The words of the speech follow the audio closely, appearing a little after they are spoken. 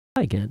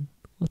Hi again.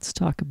 Let's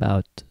talk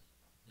about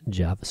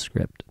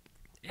JavaScript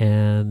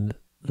and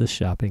the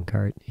shopping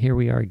cart. Here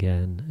we are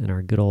again in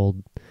our good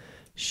old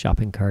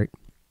shopping cart.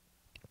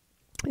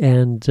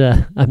 And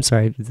I'm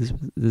sorry,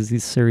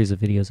 this series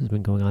of videos has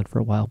been going on for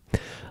a while.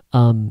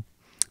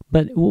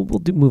 But we'll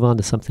move on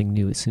to something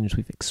new as soon as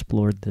we've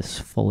explored this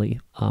fully.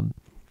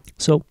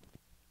 So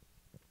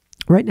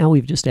right now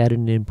we've just added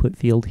an input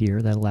field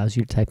here that allows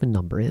you to type a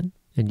number in.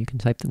 And you can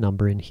type the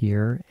number in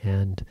here.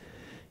 And,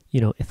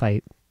 if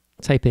I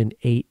type in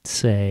 8,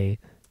 say,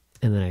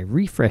 and then I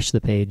refresh the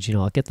page,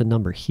 I'll get the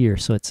number here.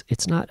 So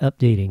it's not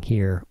updating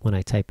here when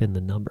I type in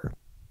the number.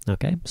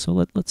 Okay, so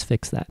let's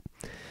fix that.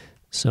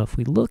 So if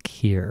we look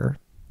here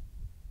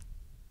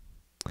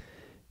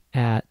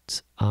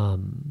at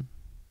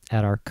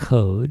our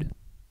code,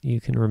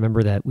 you can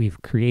remember that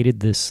we've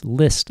created this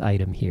list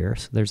item here.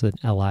 So there's an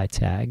li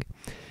tag.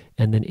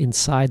 And then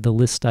inside the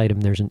list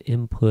item, there's an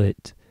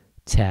input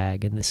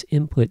tag. And this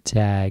input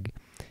tag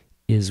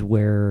is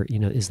where,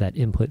 is that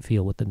input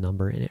field with the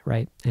number in it,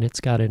 right? And it's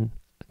got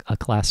a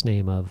class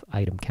name of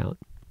item count.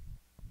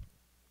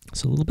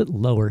 So a little bit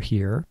lower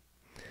here,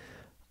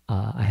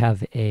 I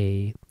have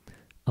a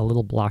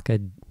little block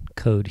of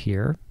code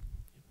here,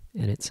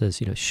 and it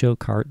says, show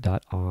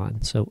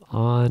cart.on. So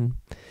on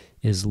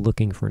is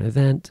looking for an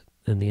event,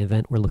 and the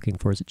event we're looking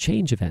for is a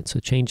change event. So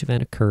change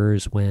event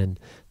occurs when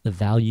the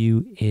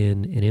value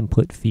in an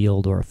input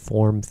field or a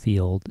form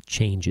field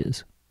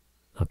changes.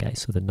 Okay,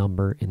 so the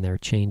number in there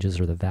changes,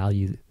 or the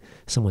value,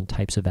 someone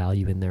types a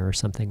value in there or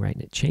something, right,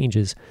 and it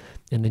changes,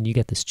 and then you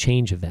get this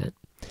change event.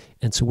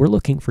 And so we're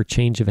looking for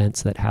change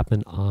events that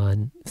happen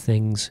on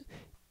things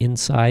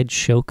inside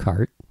show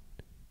cart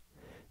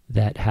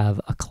that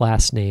have a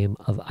class name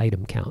of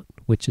item count,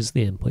 which is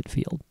the input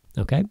field,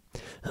 okay?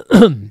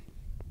 And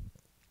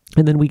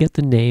then we get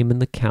the name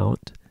and the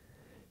count,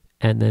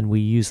 and then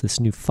we use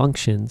this new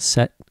function,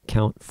 set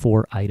count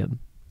for item,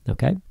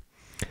 okay?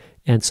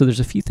 And so there's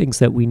a few things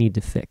that we need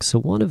to fix. So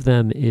one of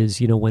them is,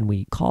 when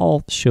we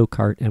call show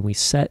cart and we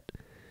set,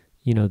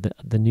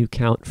 the new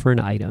count for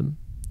an item,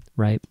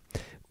 right?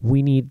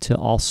 We need to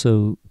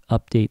also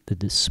update the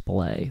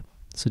display.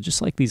 So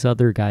just like these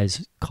other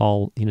guys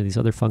call, these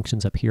other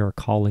functions up here are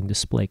calling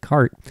display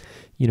cart,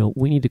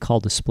 we need to call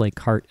display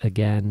cart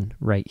again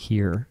right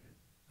here,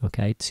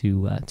 okay,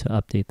 to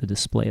update the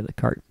display of the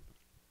cart.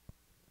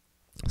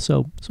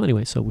 So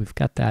anyway, so we've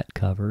got that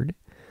covered.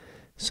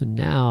 So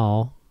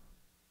now,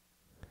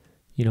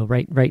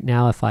 right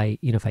now, if I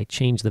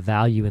change the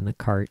value in the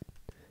cart,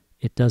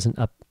 it doesn't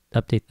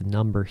update the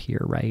number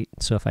here, right?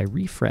 So if I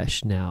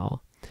refresh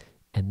now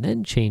and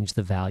then change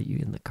the value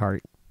in the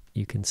cart,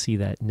 you can see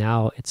that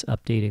now it's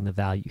updating the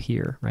value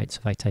here, right?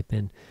 So if I type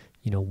in,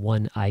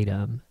 one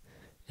item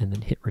and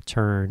then hit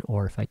return,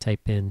 or if I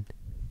type in,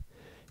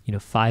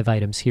 5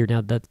 items here.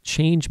 Now the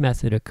change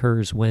method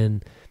occurs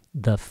when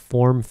the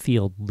form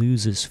field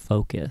loses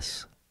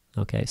focus.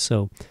 Okay,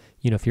 so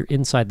if you're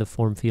inside the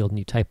form field and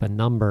you type a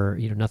number,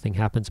 nothing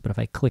happens. But if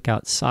I click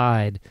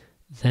outside,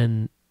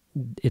 then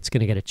it's going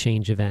to get a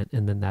change event,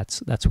 and then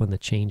that's when the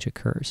change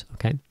occurs.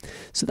 Okay,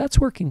 so that's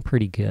working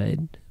pretty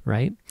good,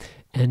 right?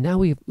 And now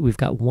we've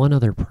got one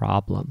other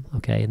problem.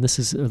 Okay, and this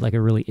is like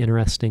a really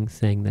interesting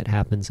thing that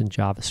happens in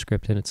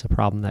JavaScript, and it's a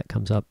problem that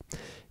comes up,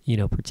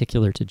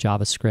 particular to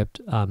JavaScript.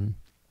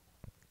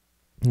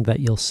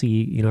 That you'll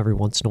see, every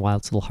once in a while.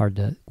 It's a little hard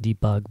to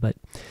debug, but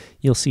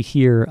you'll see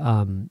here,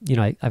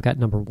 I've got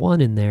number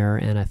 1 in there,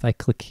 and if I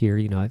click here,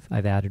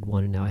 I've added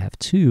 1, and now I have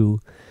 2,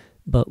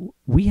 but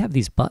we have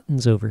these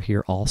buttons over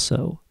here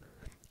also,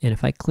 and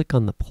if I click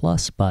on the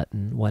plus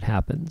button, what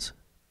happens?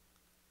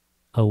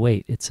 Oh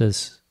wait, it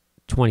says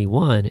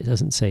 21, it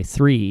doesn't say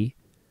 3.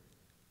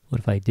 What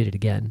if I did it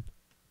again?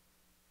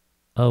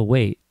 Oh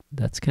wait,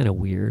 that's kind of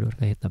weird. What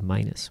if I hit the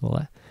minus?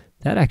 Well,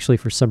 that actually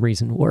for some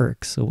reason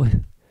works. So what?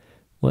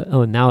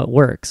 Oh, now it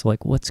works.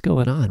 Like, what's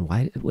going on?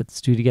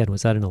 Let's do it again.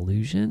 Was that an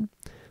illusion?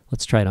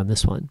 Let's try it on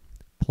this one.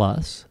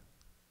 Plus.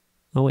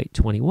 Oh, wait,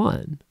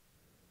 21.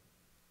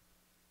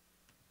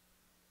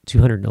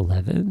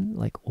 211?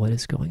 Like, what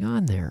is going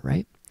on there,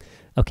 right?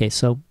 Okay,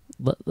 so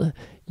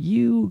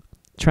you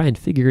try and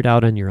figure it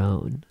out on your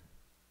own,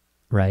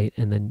 right?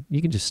 And then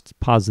you can just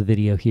pause the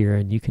video here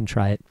and you can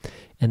try it.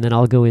 And then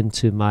I'll go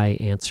into my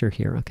answer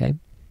here, okay?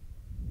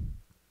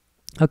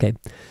 Okay,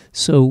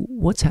 so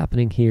what's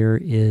happening here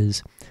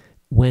is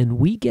when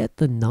we get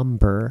the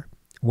number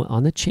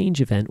on the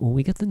change event, when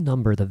we get the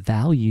number, the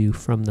value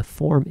from the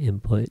form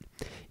input,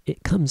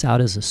 it comes out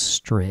as a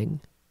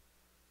string,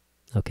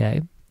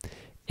 okay?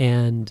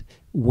 And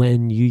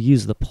when you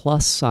use the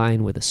plus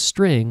sign with a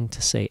string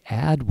to say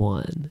add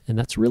 1, and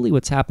that's really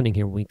what's happening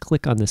here. When we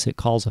click on this, it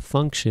calls a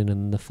function,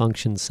 and the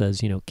function says,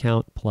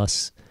 count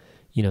plus,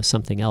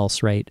 something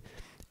else, right?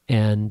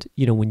 And,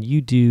 when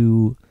you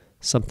do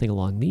something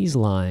along these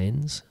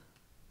lines,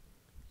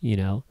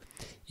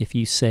 if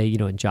you say,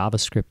 in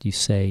JavaScript, you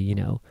say,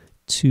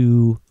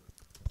 2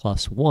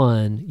 plus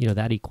 1,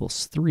 that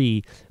equals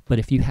 3. But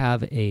if you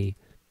have a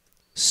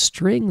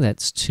string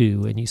that's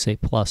 2 and you say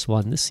plus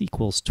 1, this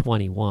equals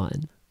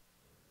 21.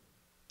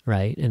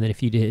 right? And then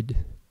if you did,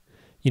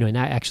 and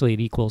actually it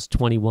equals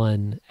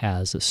 21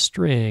 as a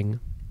string,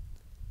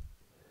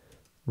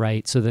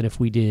 right? So then if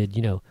we did,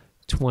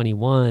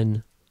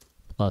 21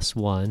 plus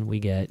 1, we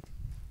get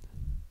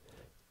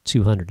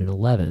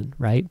 211,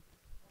 right?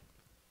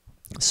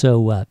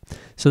 So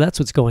that's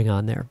what's going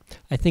on there.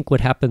 I think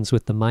what happens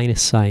with the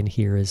minus sign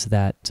here is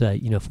that,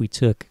 if we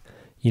took,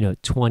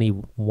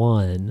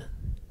 21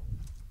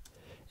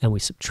 and we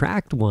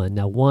subtract 1,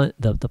 now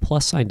the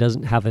plus sign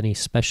doesn't have any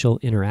special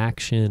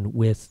interaction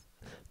with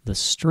the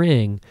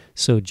string,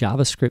 so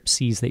JavaScript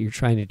sees that you're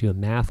trying to do a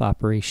math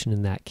operation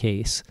in that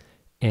case,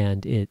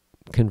 and it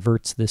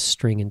converts this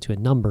string into a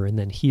number, and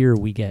then here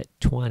we get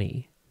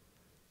 20,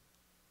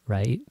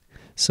 right?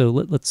 So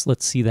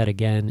let's see that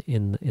again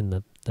in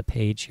the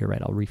page here,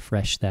 right? I'll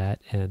refresh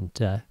that, and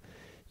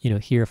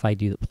here if I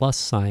do the plus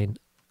sign,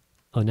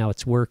 oh, now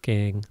it's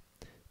working,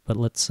 but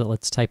let's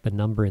type a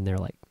number in there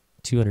like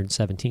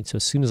 217. So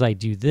as soon as I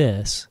do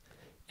this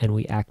and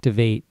we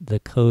activate the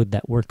code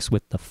that works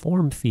with the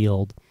form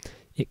field,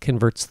 it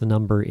converts the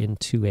number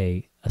into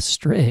a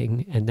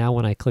string, and now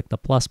when I click the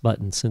plus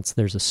button, since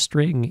there's a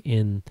string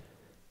in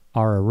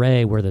our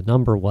array where the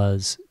number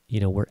was,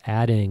 we're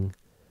adding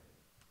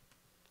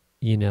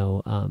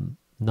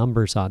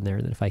numbers on there,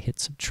 and then if I hit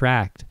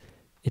subtract,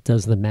 it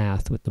does the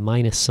math with the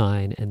minus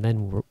sign, and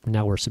then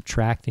now we're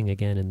subtracting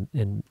again,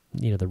 and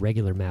the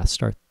regular math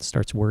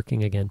starts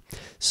working again.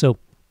 So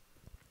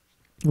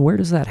where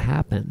does that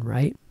happen,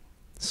 right?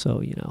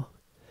 So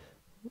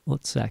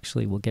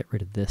we'll get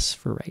rid of this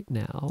for right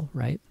now,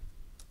 right?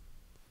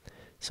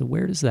 So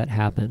where does that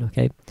happen?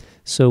 Okay,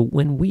 so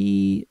when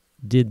we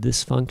did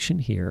this function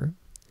here,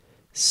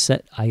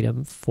 set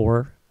item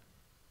for,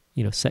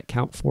 set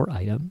count for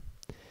item,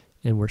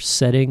 and we're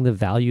setting the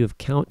value of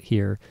count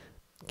here.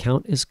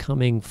 Count is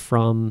coming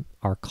from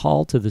our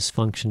call to this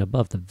function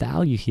above the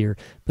value here,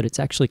 but it's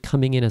actually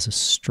coming in as a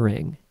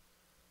string.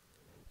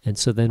 And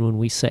so then when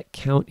we set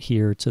count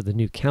here to the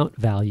new count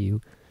value,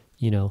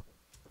 we'll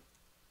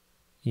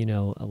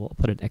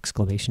put an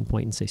exclamation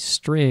point and say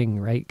string,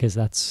 right? Because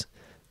that's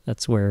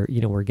where,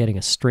 we're getting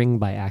a string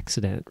by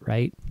accident,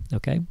 right?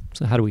 Okay,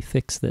 so how do we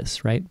fix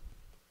this, right?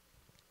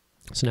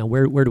 So now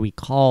where do we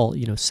call,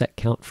 set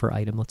count for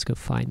item? Let's go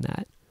find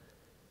that.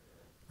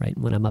 Right,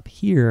 when I'm up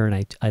here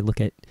and I look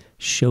at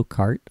show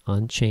cart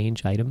on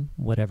change item,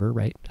 whatever,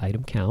 right,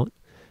 item count,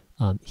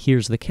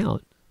 here's the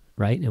count,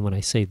 right? And when I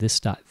say this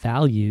dot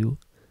value,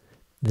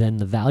 then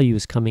the value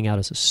is coming out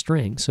as a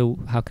string. So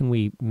how can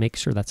we make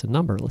sure that's a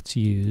number? Let's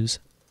use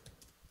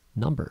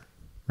number,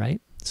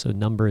 right? So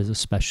number is a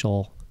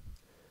special,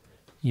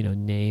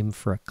 name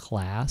for a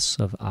class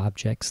of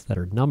objects that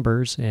are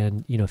numbers,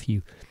 and if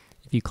you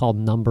call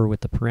number with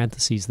the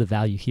parentheses, the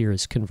value here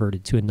is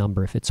converted to a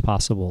number if it's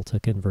possible to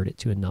convert it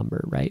to a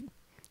number, right?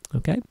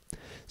 Okay,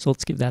 so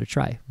let's give that a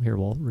try. Here,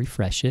 we'll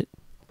refresh it.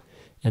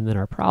 And then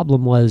our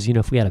problem was,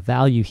 if we had a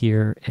value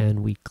here and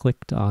we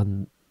clicked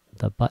on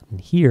the button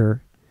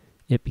here,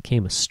 it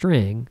became a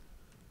string,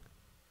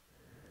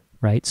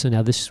 right? So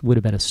now this would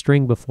have been a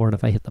string before, and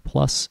if I hit the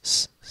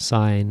plus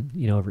sign,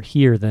 over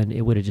here, then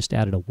it would have just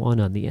added a 1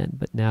 on the end.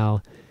 But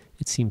now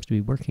it seems to be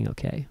working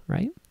okay,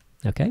 right?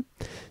 Okay,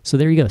 so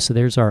there you go. So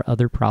there's our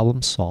other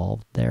problem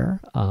solved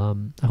there. I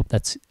hope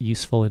that's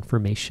useful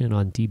information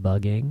on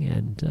debugging,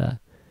 and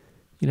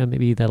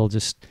maybe that'll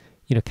just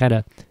kind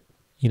of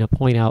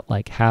point out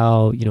like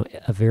how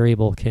a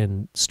variable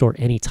can store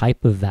any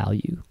type of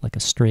value, like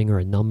a string or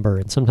a number,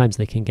 and sometimes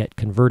they can get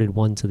converted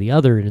one to the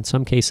other, and in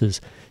some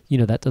cases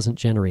that doesn't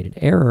generate an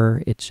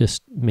error. It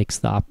just makes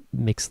the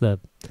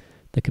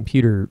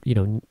computer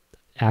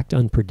act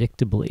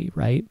unpredictably,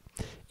 right?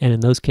 And in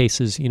those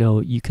cases,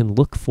 you can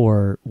look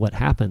for what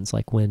happens,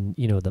 like when,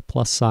 the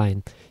plus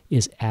sign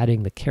is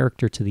adding the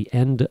character to the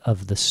end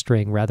of the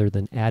string rather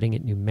than adding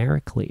it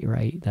numerically,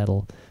 right?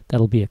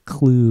 That'll be a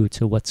clue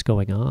to what's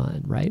going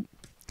on, right?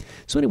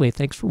 So anyway,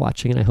 thanks for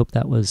watching, and I hope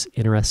that was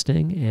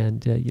interesting.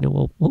 And,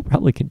 we'll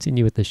probably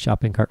continue with this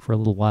shopping cart for a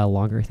little while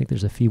longer. I think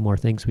there's a few more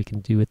things we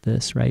can do with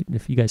this, right? And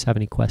if you guys have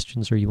any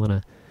questions or you want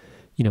to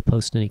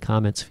post any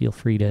comments, feel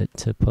free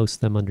to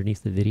post them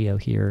underneath the video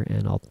here,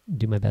 and I'll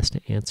do my best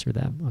to answer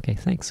them. Okay,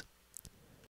 thanks.